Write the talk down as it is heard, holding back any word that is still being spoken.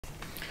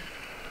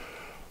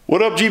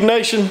What up, Jeep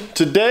Nation?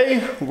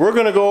 Today we're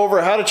going to go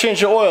over how to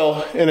change the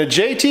oil in a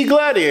JT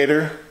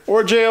Gladiator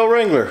or JL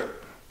Wrangler.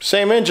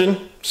 Same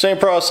engine, same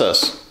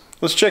process.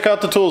 Let's check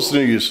out the tools to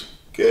use.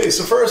 Okay,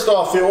 so first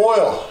off, the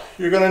oil.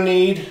 You're going to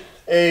need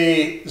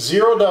a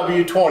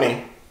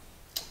 0W20.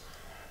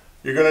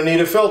 You're going to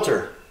need a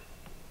filter.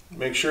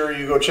 Make sure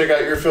you go check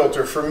out your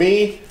filter. For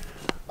me,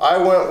 I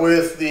went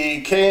with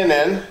the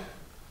K&N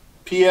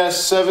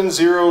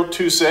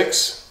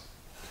PS7026.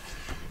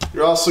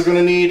 You're also going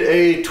to need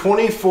a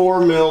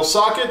 24 mil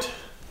socket,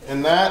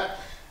 and that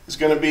is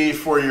going to be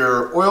for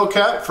your oil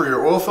cap, for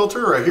your oil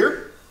filter right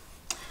here.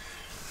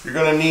 You're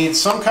going to need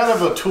some kind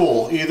of a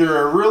tool, either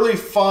a really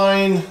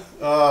fine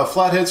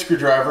flathead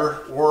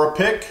screwdriver or a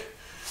pick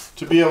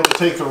to be able to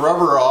take the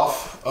rubber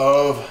off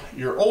of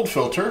your old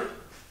filter.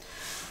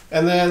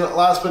 And then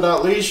last but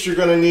not least, you're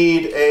going to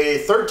need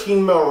a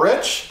 13 mil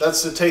wrench.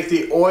 That's to take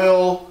the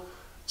oil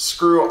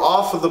screw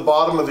off of the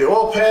bottom of the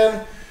oil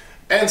pan.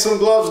 And some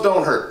gloves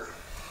don't hurt.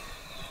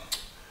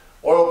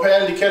 Oil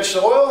pan to catch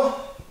the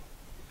oil.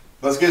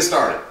 Let's get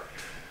started.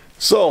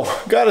 So,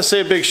 gotta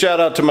say a big shout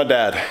out to my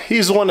dad.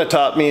 He's the one that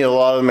taught me a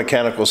lot of the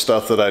mechanical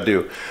stuff that I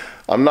do.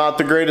 I'm not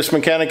the greatest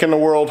mechanic in the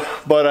world,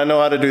 but I know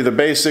how to do the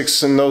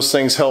basics, and those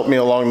things help me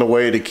along the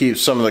way to keep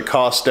some of the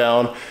costs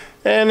down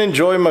and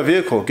enjoy my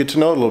vehicle, get to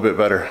know it a little bit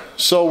better.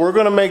 So we're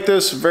gonna make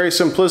this very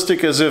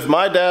simplistic, as if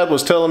my dad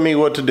was telling me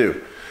what to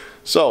do.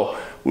 So,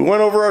 we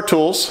went over our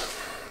tools.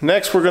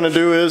 Next we're going to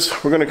do is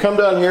we're going to come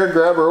down here,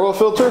 grab our oil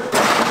filter,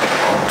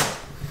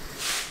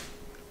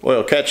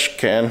 oil catch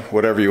can,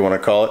 whatever you want to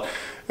call it,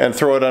 and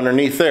throw it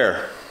underneath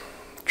there.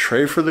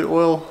 Tray for the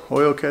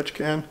oil catch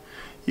can,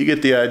 you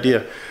get the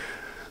idea.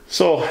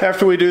 So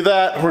after we do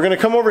that, we're going to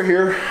come over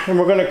here and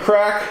we're going to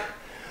crack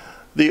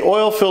the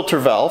oil filter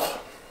valve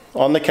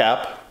on the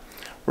cap.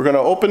 We're going to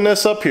open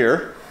this up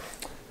here,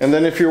 and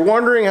then if you're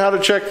wondering how to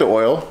check the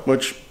oil,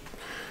 which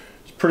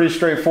is pretty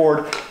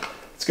straightforward,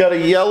 it's got a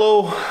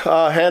yellow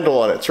handle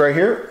on it. It's right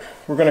here.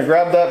 We're going to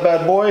grab that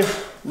bad boy,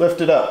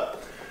 lift it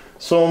up.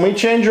 So when we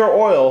change our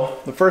oil,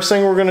 the first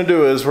thing we're going to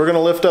do is we're going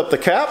to lift up the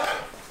cap.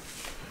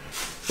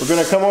 We're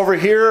going to come over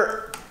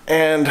here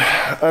and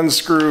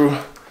unscrew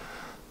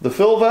the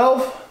fill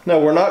valve.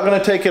 Now we're not going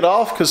to take it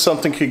off because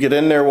something could get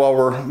in there while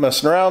we're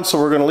messing around, so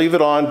we're going to leave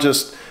it on.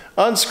 Just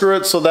unscrew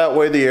it so that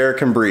way the air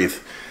can breathe.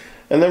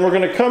 And then we're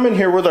going to come in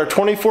here with our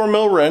 24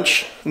 mil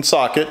wrench and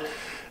socket,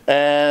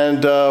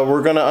 and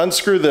we're going to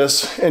unscrew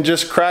this and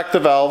just crack the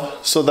valve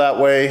so that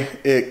way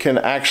it can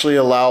actually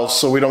allow,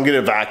 so we don't get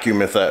a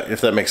vacuum, if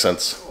that makes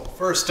sense.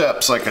 First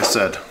steps, like I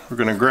said, we're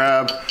going to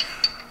grab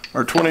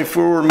our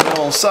 24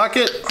 mil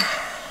socket.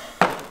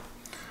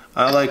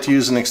 I like to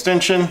use an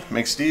extension,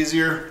 makes it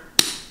easier.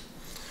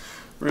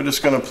 We're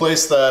just going to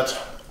place that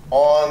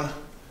on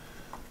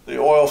the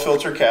oil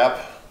filter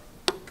cap.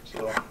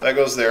 So that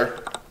goes there.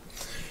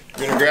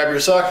 You're going to grab your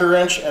socket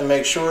wrench and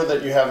make sure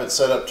that you have it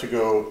set up to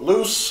go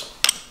loose,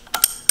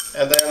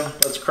 and then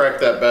let's crack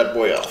that bad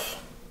boy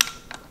off.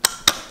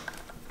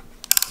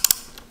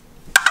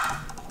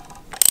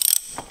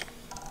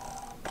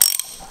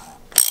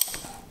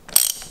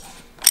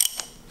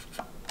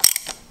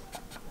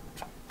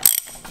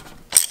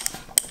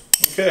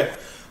 Okay,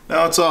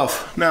 now it's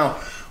off. Now,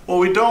 what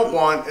we don't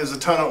want is a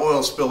ton of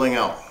oil spilling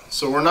out,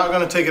 so we're not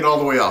going to take it all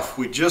the way off.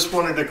 We just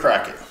wanted to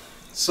crack it.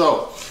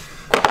 So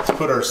let's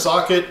put our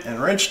socket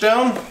and wrench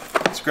down.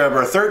 Let's grab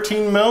our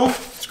 13 mil.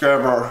 Let's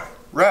grab our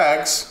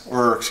rags,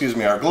 or excuse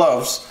me, our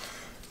gloves,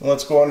 and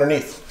let's go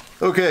underneath.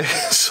 Okay,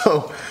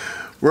 so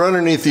we're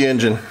underneath the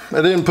engine.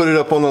 I didn't put it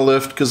up on the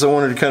lift because I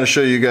wanted to kind of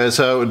show you guys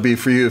how it would be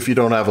for you if you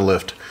don't have a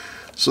lift.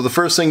 So the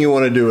first thing you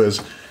want to do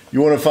is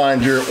you want to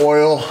find your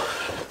oil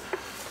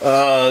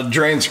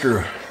drain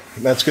screw.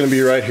 That's going to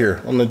be right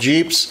here. On the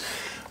Jeeps,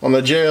 on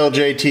the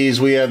JLJTs,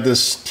 we have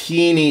this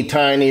teeny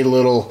tiny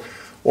little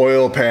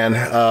oil pan.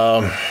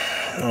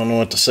 I don't know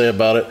what to say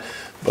about it,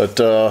 but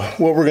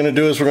what we're going to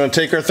do is we're going to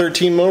take our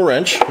 13 mil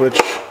wrench,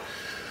 which,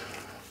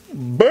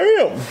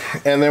 bam,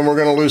 and then we're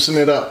going to loosen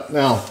it up.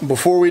 Now,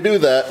 before we do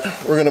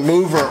that, we're going to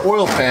move our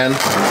oil pan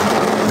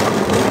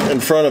in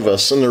front of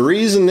us, and the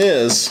reason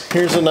is,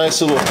 here's a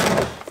nice little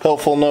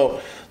helpful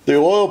note. The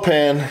oil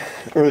pan,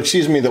 or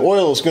excuse me, the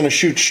oil is going to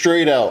shoot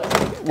straight out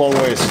long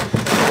ways.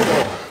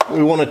 So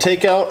we want to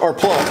take out our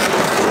plug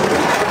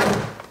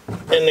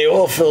in the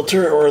oil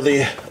filter or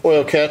the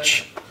oil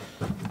catch.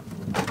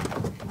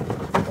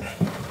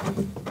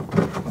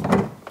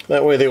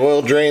 That way the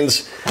oil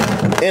drains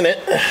in it.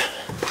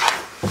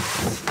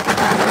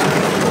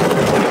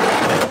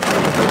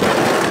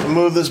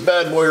 Move this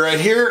bad boy right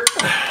here.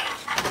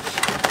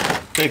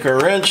 Take our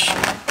wrench.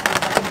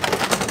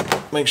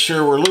 Make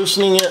sure we're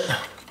loosening it.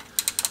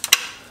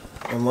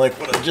 And like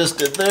what I just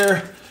did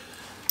there.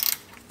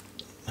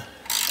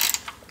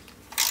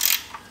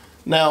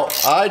 Now,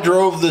 I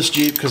drove this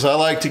Jeep because I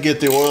like to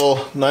get the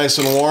oil nice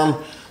and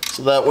warm,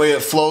 so that way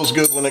it flows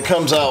good when it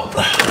comes out.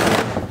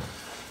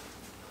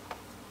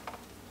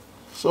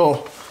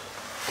 So,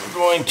 I'm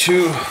going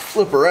to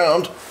flip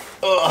around.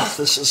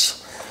 This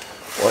is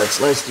why it's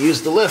nice to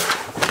use the lift.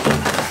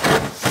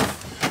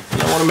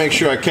 want to make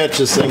sure I catch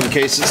this thing in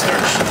case it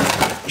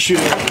starts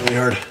shooting out really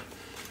hard.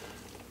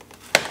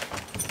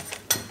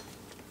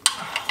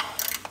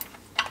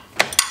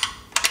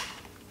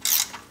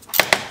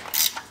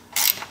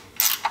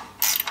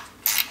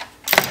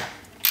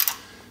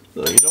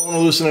 So you don't want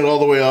to loosen it all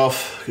the way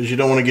off because you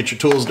don't want to get your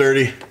tools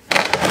dirty.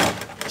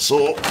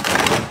 So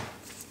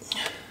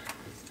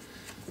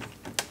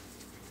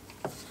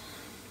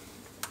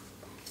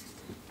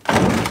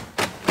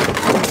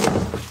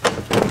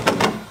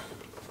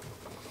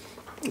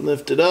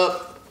lift it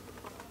up,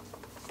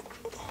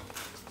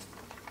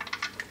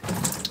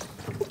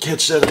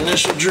 catch that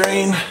initial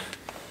drain,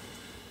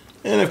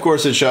 and of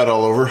course it shot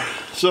all over.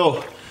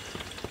 So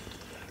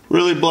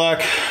really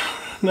black.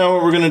 Now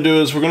what we're going to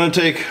do is we're going to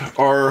take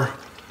our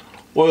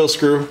oil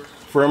screw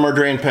from our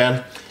drain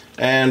pan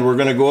and we're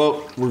going to go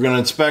up, we're going to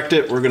inspect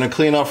it, we're going to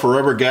clean off a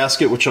rubber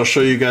gasket, which I'll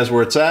show you guys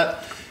where it's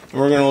at,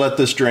 and we're going to let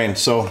this drain.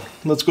 So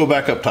let's go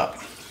back up top.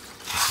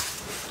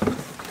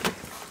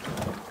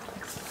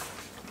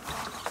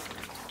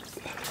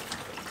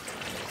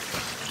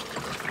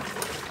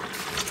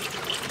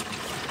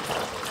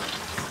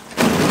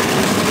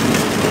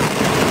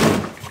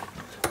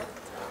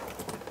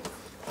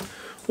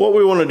 What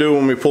we want to do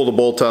when we pull the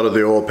bolt out of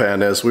the oil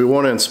pan is we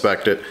want to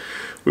inspect it.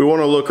 We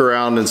want to look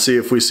around and see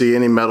if we see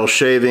any metal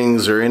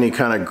shavings or any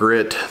kind of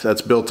grit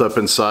that's built up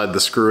inside the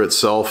screw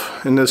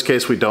itself. In this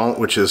case we don't,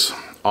 which is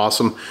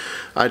awesome.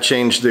 I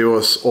changed the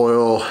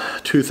oil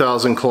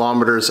 2,000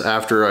 kilometers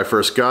after I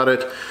first got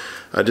it.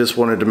 I just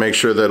wanted to make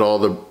sure that all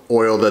the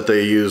oil that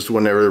they used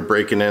whenever they're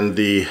breaking in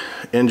the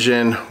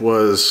engine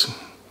was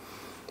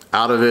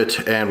out of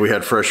it and we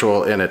had fresh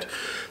oil in it.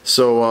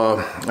 So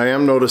I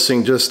am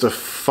noticing just a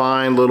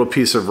fine little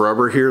piece of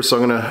rubber here. So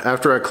I'm gonna,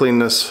 after I clean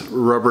this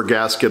rubber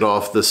gasket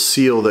off, the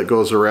seal that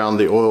goes around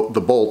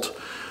the bolt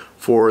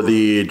for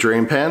the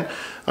drain pan,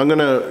 I'm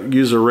gonna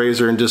use a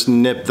razor and just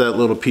nip that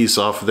little piece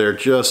off of there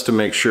just to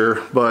make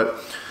sure. But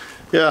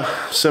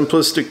yeah,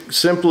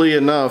 simply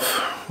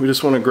enough, we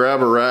just want to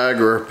grab a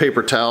rag or a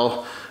paper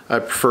towel. I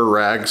prefer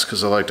rags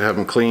because I like to have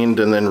them cleaned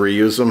and then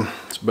reuse them.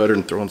 It's better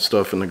than throwing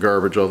stuff in the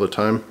garbage all the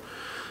time.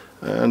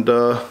 And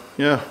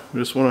yeah, we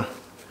just want to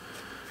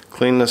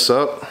clean this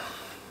up.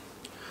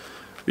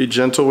 Be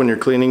gentle when you're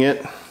cleaning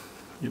it.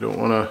 You don't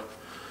want to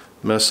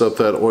mess up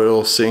that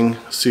oil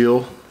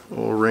seal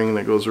ring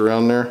that goes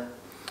around there.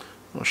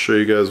 I'll show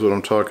you guys what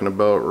I'm talking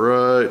about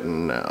right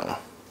now.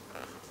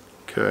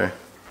 Okay,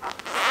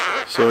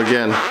 so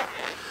again,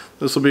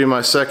 this will be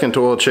my second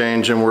oil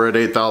change and we're at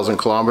 8,000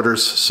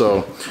 kilometers.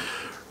 So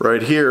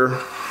right here,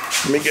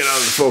 let me get out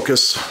of the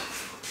focus.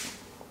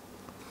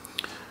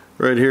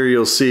 Right here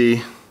you'll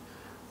see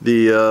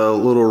the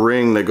little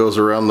ring that goes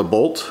around the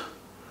bolt.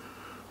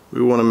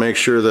 We want to make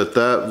sure that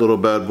that little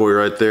bad boy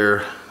right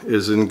there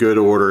is in good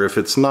order. If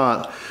it's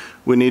not,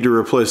 we need to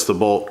replace the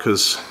bolt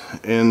because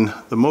in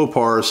the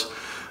Mopars,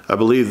 I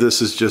believe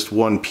this is just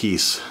one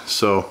piece.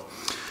 So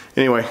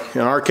anyway,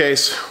 in our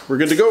case, we're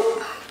good to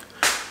go.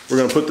 We're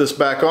going to put this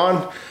back on.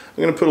 I'm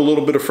going to put a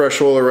little bit of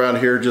fresh oil around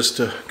here just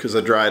because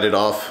I dried it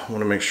off. I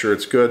want to make sure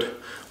it's good.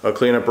 I'll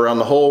clean up around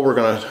the hole. We're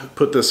going to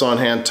put this on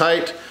hand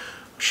tight.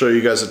 Show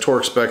you guys the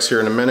torque specs here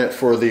in a minute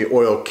for the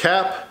oil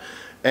cap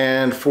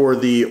and for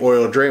the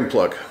oil drain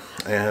plug,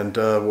 and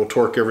we'll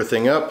torque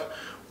everything up.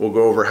 We'll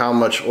go over how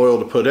much oil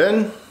to put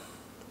in.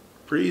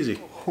 Pretty easy.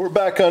 We're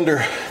back under.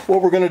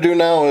 What we're going to do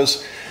now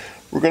is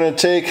we're going to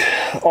take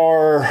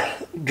our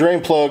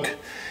drain plug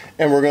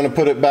and we're going to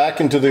put it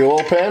back into the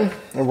oil pan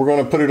and we're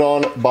going to put it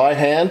on by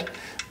hand.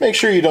 Make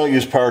sure you don't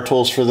use power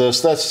tools for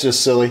this. That's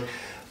just silly.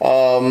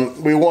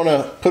 We want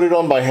to put it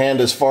on by hand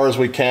as far as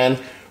we can.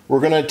 We're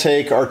going to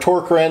take our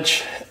torque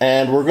wrench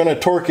and we're going to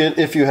torque it,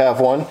 if you have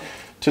one,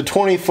 to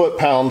 20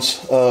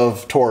 foot-pounds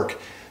of torque.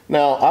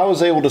 Now, I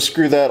was able to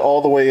screw that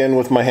all the way in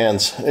with my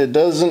hands. It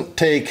doesn't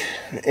take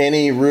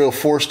any real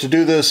force to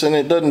do this, and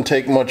it doesn't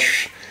take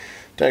much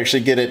to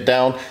actually get it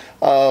down.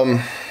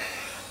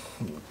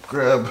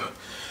 Grab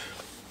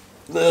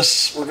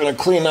this. We're going to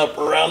clean up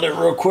around it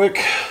real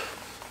quick.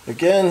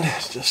 Again,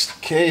 just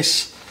in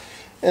case.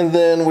 And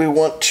then we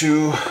want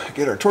to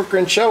get our torque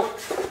wrench out.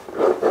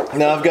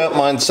 Now I've got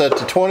mine set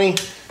to 20.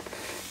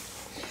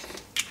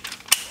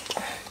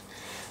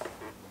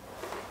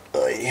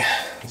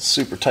 It's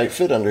super tight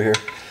fit under here.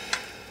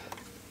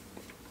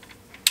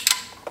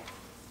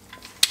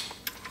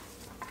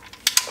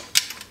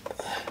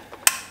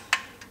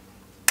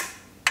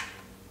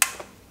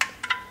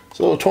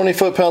 So 20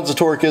 foot-pounds of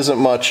torque isn't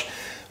much.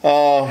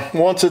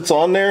 Once it's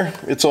on there,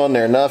 it's on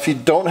there. Now if you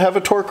don't have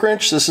a torque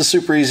wrench, this is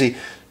super easy.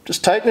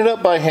 Just tighten it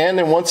up by hand,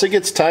 and once it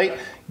gets tight,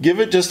 give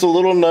it just a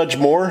little nudge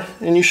more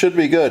and you should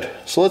be good.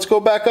 So let's go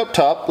back up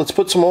top. Let's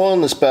put some oil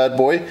in this bad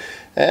boy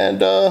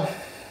and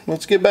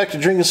let's get back to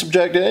drinking some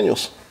Jack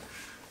Daniels.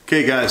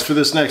 Okay guys, for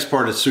this next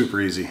part it's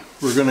super easy.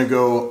 We're going to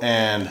go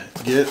and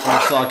get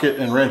our socket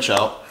and wrench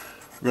out.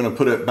 We're going to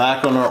put it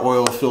back on our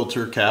oil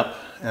filter cap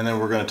and then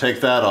we're going to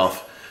take that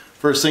off.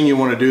 First thing you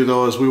want to do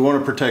though is we want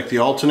to protect the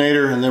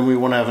alternator, and then we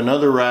want to have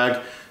another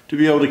rag to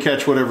be able to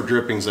catch whatever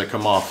drippings that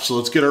come off. So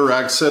let's get our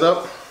rag set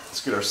up.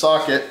 Let's get our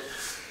socket.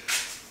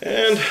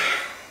 And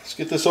let's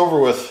get this over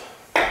with.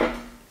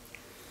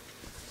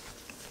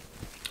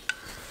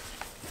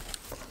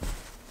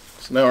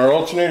 So now our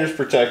alternator is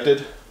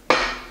protected.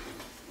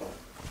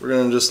 We're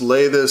going to just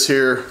lay this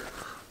here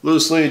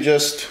loosely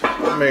just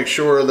to make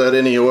sure that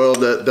any oil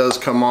that does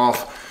come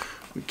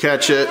off, we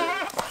catch it.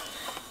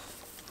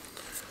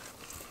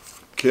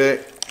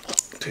 Okay,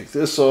 take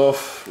this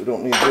off. We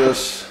don't need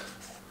this.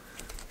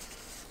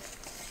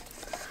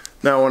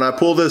 Now when I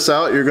pull this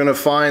out, you're going to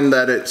find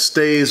that it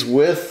stays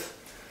with,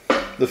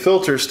 the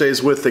filter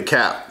stays with the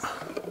cap.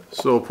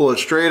 So pull it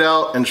straight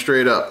out and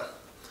straight up.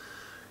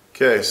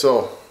 Okay,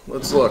 so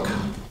let's look.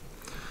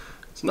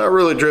 It's not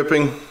really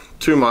dripping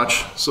too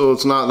much, so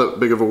it's not that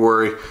big of a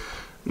worry.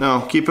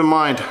 Now keep in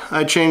mind,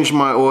 I changed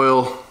my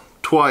oil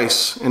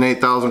twice in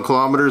 8,000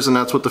 kilometers, and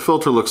that's what the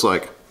filter looks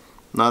like.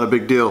 Not a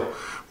big deal.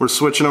 We're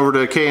switching over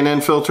to a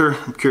K&N filter.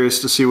 I'm curious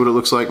to see what it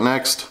looks like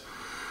next.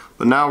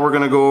 But now we're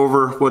going to go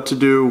over what to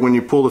do when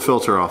you pull the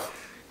filter off.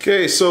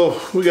 Okay, so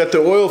we got the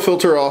oil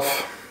filter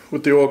off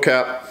with the oil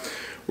cap.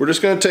 We're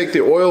just going to take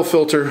the oil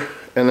filter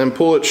and then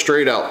pull it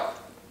straight out,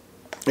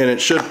 and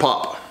it should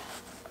pop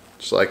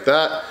just like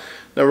that.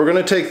 Now we're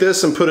going to take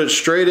this and put it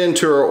straight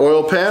into our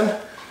oil pan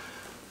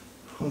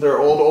with our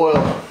old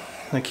oil.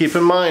 Now keep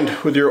in mind,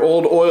 with your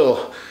old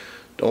oil,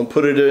 don't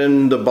put it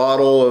in the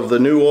bottle of the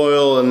new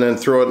oil and then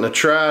throw it in the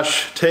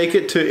trash. Take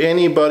it to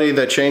anybody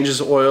that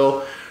changes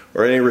oil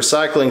or any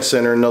recycling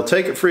center, and they'll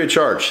take it free of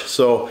charge.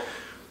 So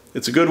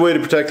it's a good way to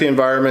protect the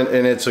environment,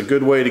 and it's a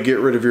good way to get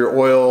rid of your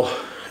oil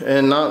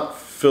and not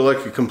feel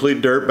like a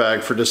complete dirt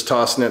bag for just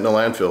tossing it in the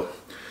landfill.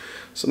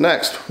 So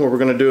next, what we're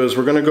going to do is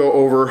we're going to go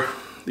over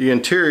the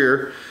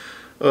interior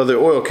of the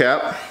oil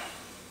cap,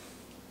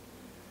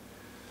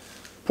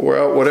 pour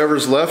out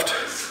whatever's left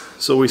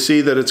so we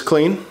see that it's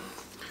clean.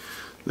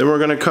 Then we're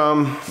going to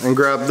come and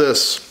grab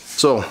this.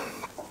 So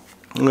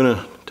I'm going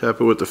to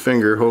tap it with the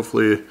finger,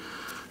 hopefully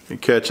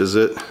it catches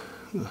it.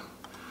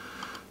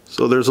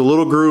 So there's a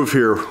little groove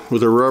here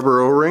with a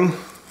rubber O-ring.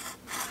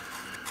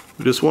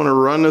 We just want to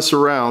run this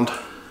around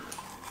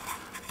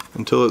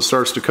until it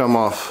starts to come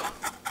off.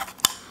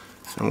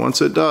 And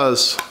once it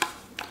does,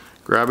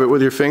 grab it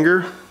with your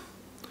finger,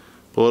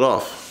 pull it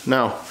off.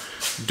 Now,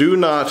 do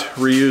not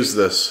reuse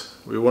this.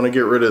 We want to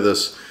get rid of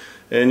this.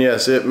 And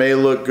yes, it may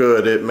look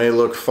good, it may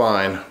look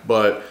fine,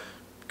 but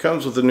it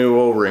comes with a new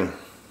O-ring.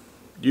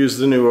 Use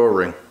the new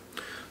O-ring.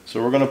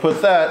 So we're going to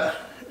put that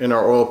in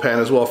our oil pan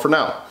as well for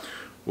now.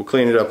 We'll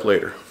clean it up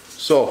later.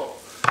 So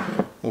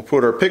we'll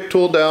put our pick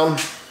tool down,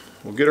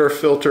 we'll get our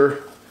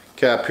filter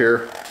cap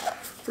here.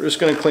 We're just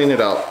going to clean it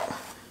out.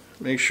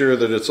 Make sure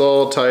that it's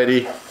all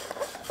tidy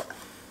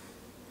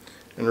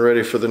and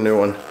ready for the new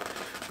one.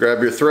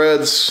 Grab your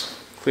threads,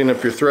 clean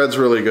up your threads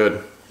really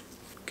good.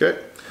 Okay,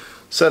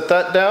 set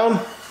that down.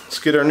 Let's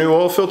get our new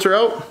oil filter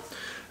out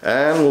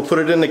and we'll put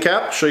it in the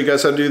cap. Show you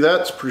guys how to do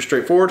that. It's pretty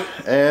straightforward,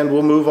 and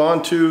we'll move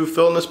on to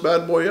filling this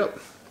bad boy up.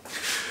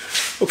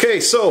 Okay,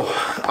 so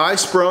I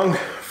sprung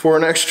for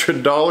an extra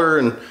 $1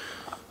 and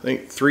I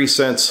think 3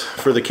 cents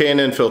for the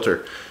K&N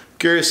filter.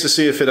 Curious to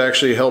see if it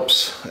actually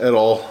helps at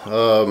all.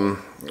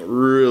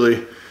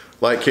 Really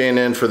like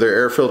K&N for their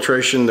air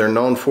filtration. They're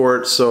known for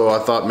it, so I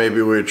thought maybe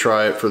we would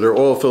try it for their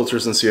oil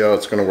filters and see how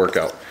it's going to work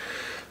out.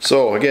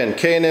 So again,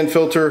 K&N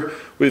filter,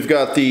 we've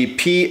got the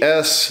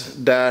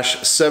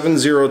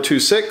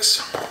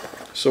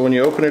PS-7026. So when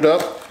you open it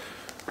up,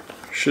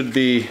 should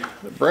be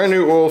a brand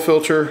new oil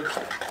filter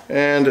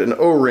and an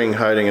O-ring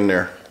hiding in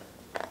there.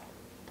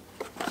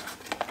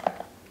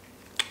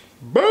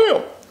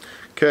 Bam!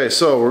 Okay,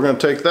 so we're going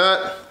to take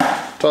that,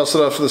 toss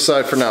it off to the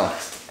side for now.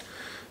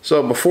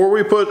 So before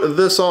we put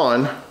this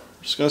on, I'm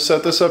just going to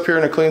set this up here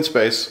in a clean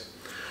space.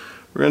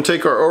 We're going to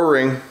take our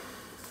O-ring,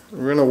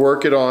 we're going to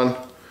work it on,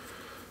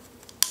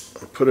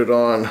 put it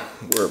on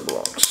where it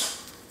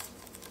belongs.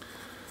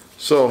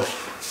 So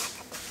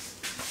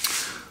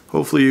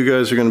hopefully you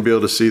guys are going to be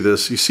able to see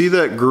this. You see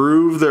that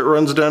groove that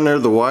runs down there,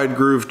 the wide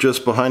groove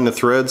just behind the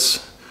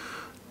threads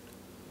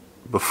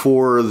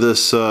before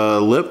this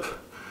lip?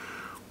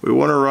 We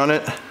want to run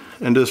it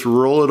and just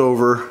roll it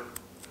over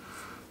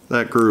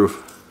that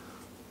groove.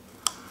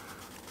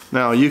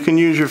 Now you can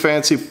use your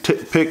fancy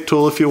pick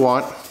tool if you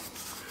want,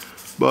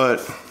 but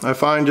I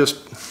find just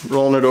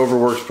rolling it over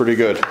works pretty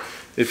good.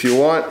 If you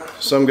want,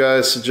 some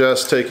guys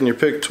suggest taking your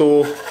pick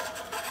tool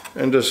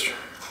and just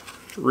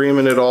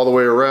reaming it all the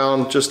way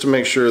around just to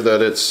make sure that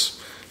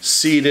it's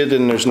seated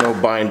and there's no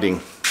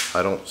binding.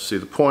 I don't see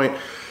the point,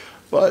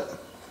 but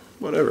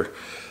whatever.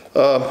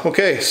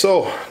 Okay,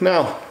 so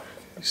now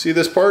you see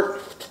this part,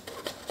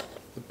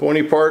 the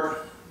pointy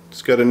part,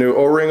 it's got a new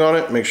O-ring on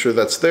it. Make sure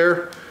that's there.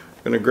 You're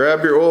going to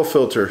grab your oil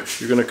filter.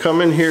 You're going to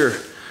come in here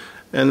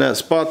and that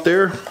spot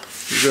there,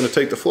 you're going to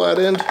take the flat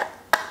end,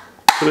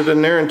 put it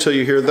in there until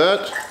you hear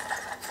that.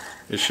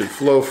 It should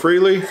flow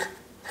freely.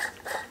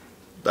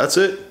 That's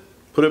it.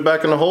 Put it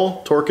back in the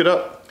hole, torque it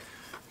up.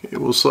 Okay,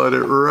 we'll slide it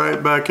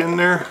right back in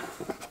there.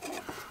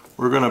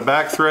 We're going to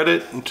back thread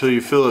it until you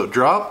feel it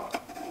drop.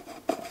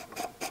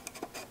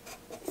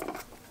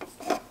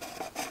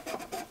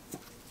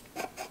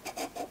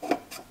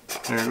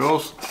 There it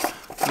goes.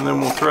 And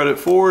then we'll thread it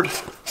forward.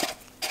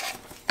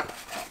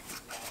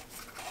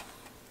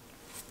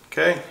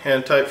 Okay,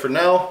 hand tight for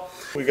now.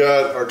 We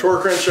got our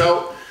torque wrench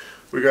out.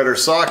 We got our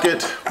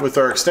socket with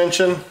our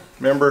extension.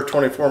 Remember,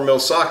 24 mil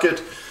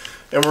socket.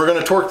 And we're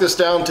gonna torque this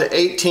down to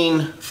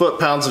 18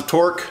 foot-pounds of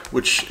torque,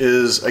 which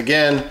is,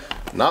 again,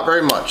 not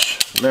very much.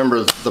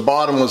 Remember, the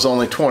bottom was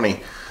only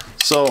 20.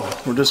 So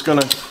we're just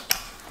gonna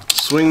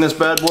swing this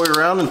bad boy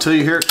around until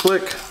you hear it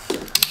click.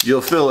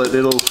 You'll feel it.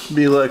 It'll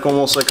be like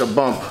almost like a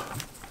bump.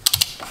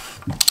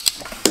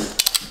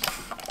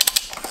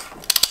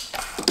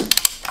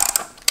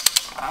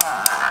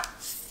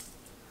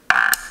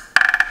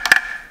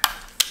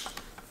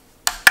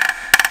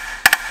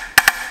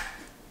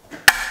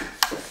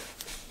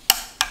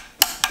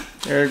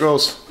 There it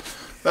goes.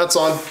 That's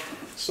on.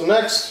 So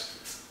next,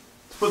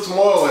 let's put some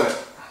oil in it.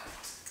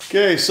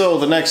 Okay, so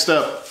the next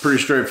step,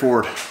 pretty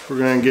straightforward. We're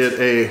gonna get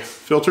a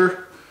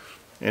filter,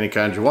 any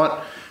kind you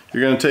want.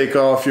 You're gonna take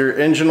off your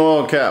engine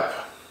oil cap.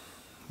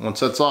 Once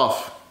that's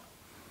off,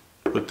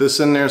 put this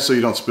in there so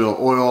you don't spill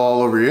oil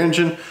all over your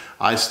engine.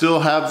 I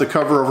still have the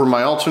cover over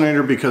my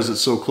alternator because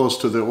it's so close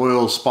to the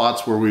oil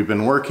spots where we've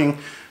been working,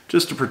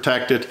 just to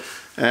protect it.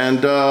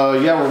 And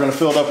yeah, we're gonna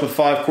fill it up with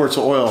 5 quarts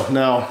of oil.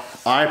 Now,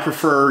 I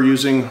prefer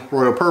using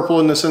Royal Purple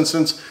in this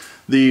instance.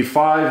 The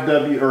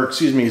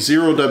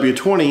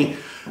 0W20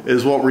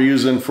 is what we're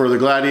using for the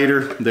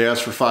Gladiator. They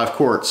ask for 5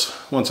 quarts.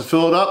 Once I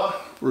fill it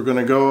up, we're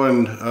gonna go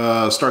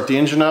and start the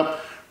engine up,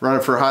 run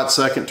it for a hot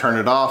second, turn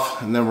it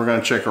off, and then we're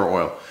gonna check our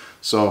oil.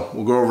 So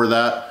we'll go over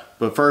that.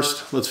 But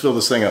first, let's fill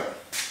this thing up.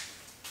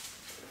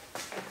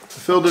 I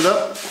filled it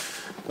up.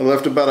 I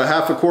left about a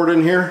half a quart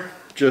in here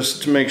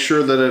just to make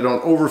sure that I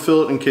don't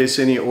overfill it in case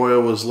any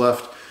oil was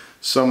left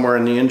somewhere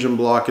in the engine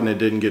block and it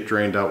didn't get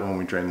drained out when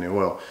we drained the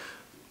oil.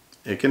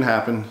 It can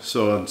happen,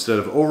 so instead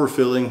of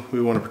overfilling,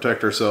 we want to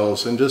protect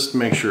ourselves and just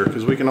make sure,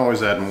 because we can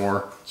always add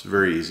more. It's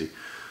very easy.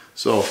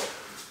 So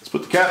let's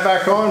put the cap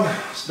back on,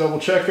 let's double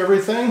check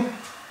everything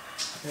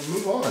and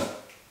move on.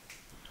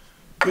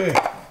 Okay,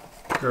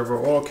 grab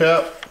our oil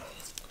cap,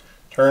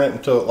 turn it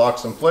until it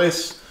locks in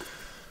place.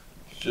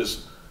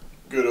 Just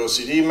good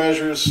OCD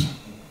measures.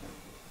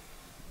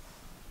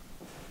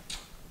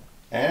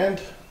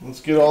 And let's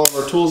get all of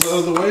our tools out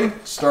of the way,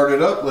 start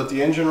it up, let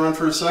the engine run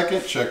for a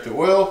second, check the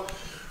oil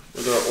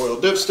with our oil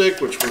dipstick,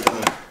 which we're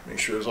going to make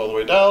sure is all the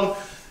way down,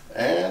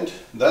 and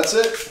that's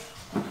it.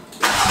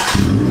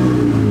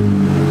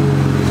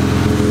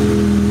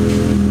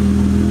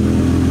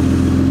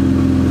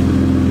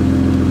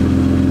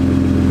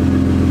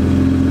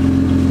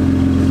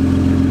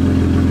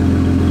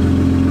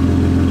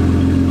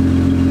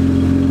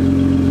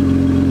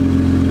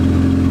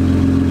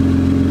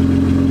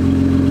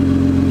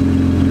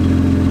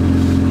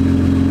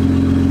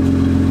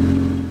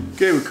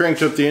 Okay, we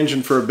cranked up the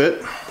engine for a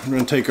bit. We're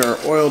going to take our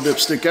oil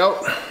dipstick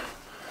out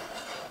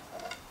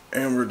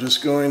and we're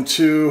just going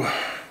to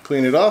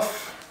clean it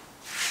off.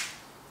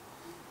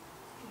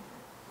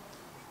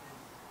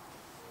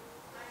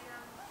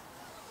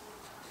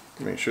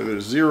 Make sure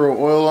there's 0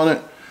 oil on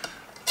it.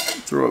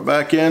 Throw it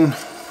back in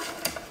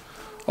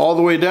all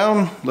the way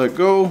down, let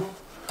go,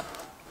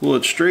 pull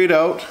it straight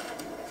out,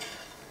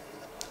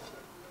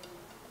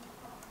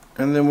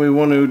 and then we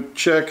want to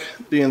check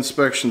the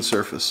inspection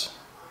surface.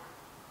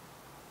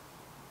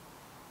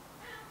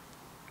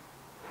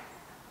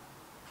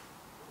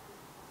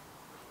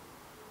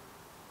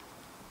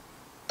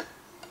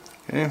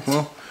 Okay,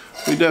 well,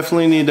 we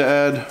definitely need to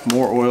add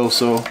more oil,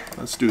 so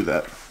let's do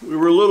that. We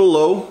were a little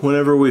low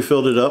whenever we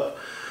filled it up.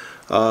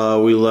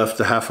 We left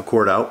a half a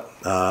quart out.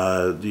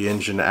 The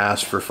engine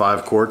asked for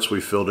 5 quarts. We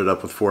filled it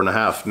up with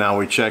 4.5. Now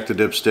we checked the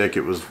dipstick,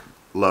 it was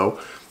low.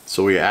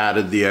 So we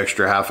added the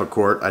extra half a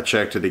quart. I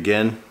checked it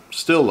again,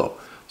 still low.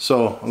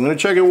 So I'm gonna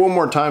check it one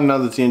more time now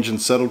that the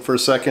engine's settled for a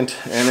second.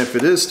 And if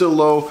it is still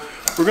low,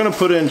 we're gonna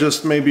put in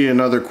just maybe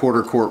another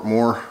 1/4 quart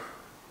more.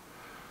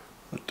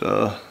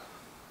 But,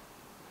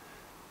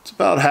 it's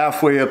about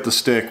halfway up the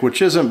stick,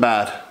 which isn't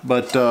bad,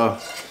 but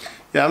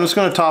yeah, I'm just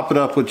going to top it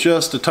up with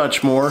just a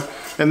touch more,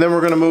 and then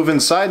we're going to move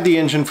inside the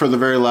engine for the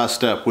very last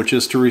step, which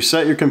is to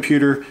reset your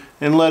computer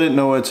and let it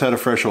know it's had a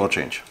fresh oil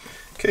change.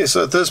 Okay,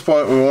 so at this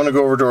point we want to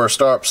go over to our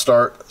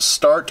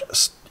start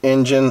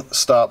engine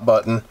stop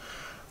button.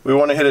 We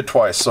want to hit it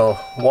twice, so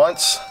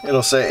once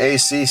it'll say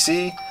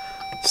ACC,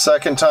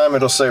 second time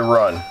it'll say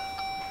run.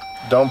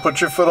 Don't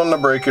put your foot on the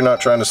brake, you're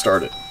not trying to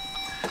start it.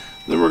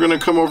 Then we're going to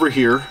come over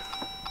here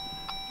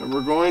and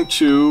we're going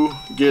to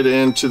get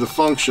into the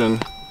function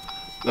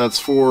that's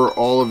for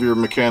all of your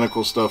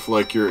mechanical stuff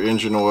like your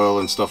engine oil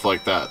and stuff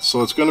like that.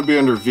 So it's going to be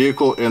under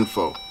vehicle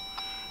info.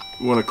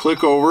 You want to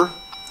click over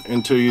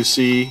until you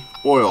see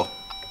oil.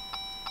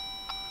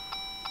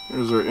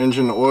 There's our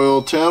engine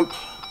oil temp,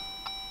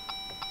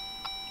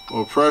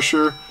 oil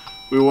pressure.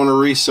 We want to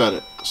reset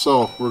it.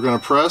 So we're going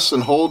to press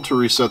and hold to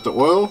reset the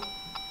oil.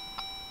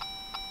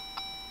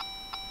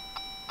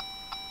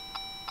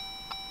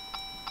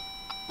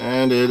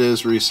 And it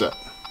is reset.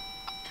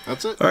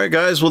 That's it. Alright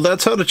guys, well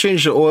that's how to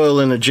change the oil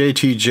in a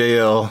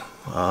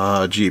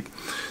JTJL Jeep.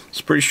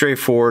 It's pretty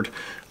straightforward.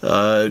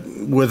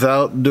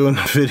 Without doing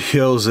the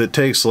videos, it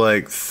takes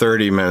like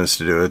 30 minutes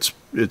to do.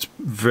 It's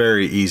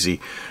very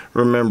easy.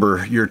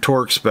 Remember your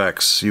torque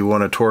specs. You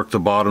want to torque the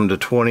bottom to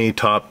 20,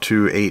 top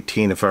to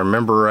 18 if I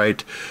remember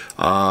right.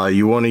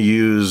 You want to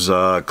use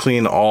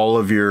clean all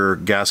of your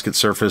gasket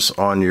surface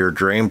on your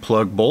drain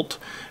plug bolt,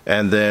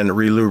 and then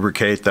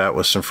re-lubricate that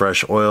with some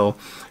fresh oil.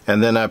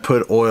 And then I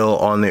put oil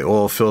on the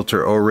oil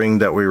filter O-ring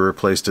that we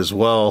replaced as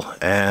well,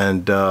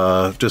 and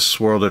just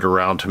swirled it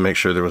around to make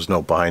sure there was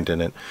no bind in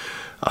it.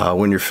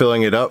 When you're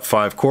filling it up,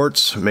 5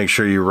 quarts, make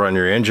sure you run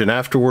your engine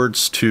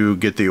afterwards to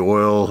get the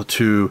oil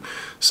to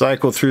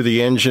cycle through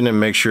the engine and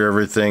make sure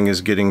everything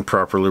is getting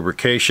proper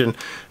lubrication.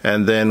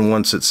 And then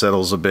once it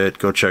settles a bit,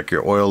 go check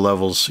your oil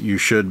levels. You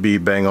should be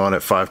bang on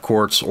at 5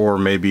 quarts or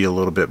maybe a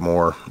little bit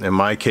more. In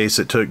my case,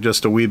 it took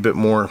just a wee bit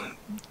more.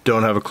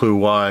 Don't have a clue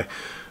why,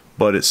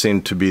 but it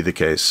seemed to be the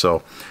case.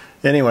 So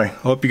anyway,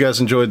 hope you guys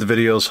enjoyed the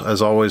videos.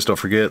 As always, don't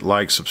forget,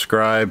 like,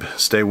 subscribe,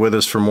 stay with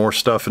us for more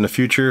stuff in the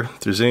future. If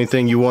there's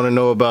anything you want to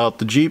know about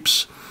the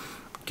Jeeps,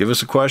 give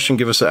us a question,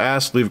 give us an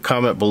ask, leave a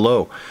comment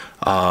below.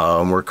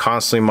 We're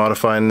constantly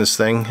modifying this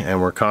thing,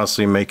 and we're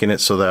constantly making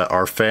it so that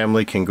our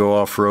family can go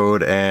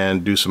off-road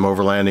and do some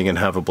overlanding and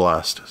have a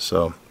blast.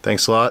 So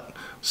thanks a lot.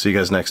 See you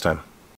guys next time.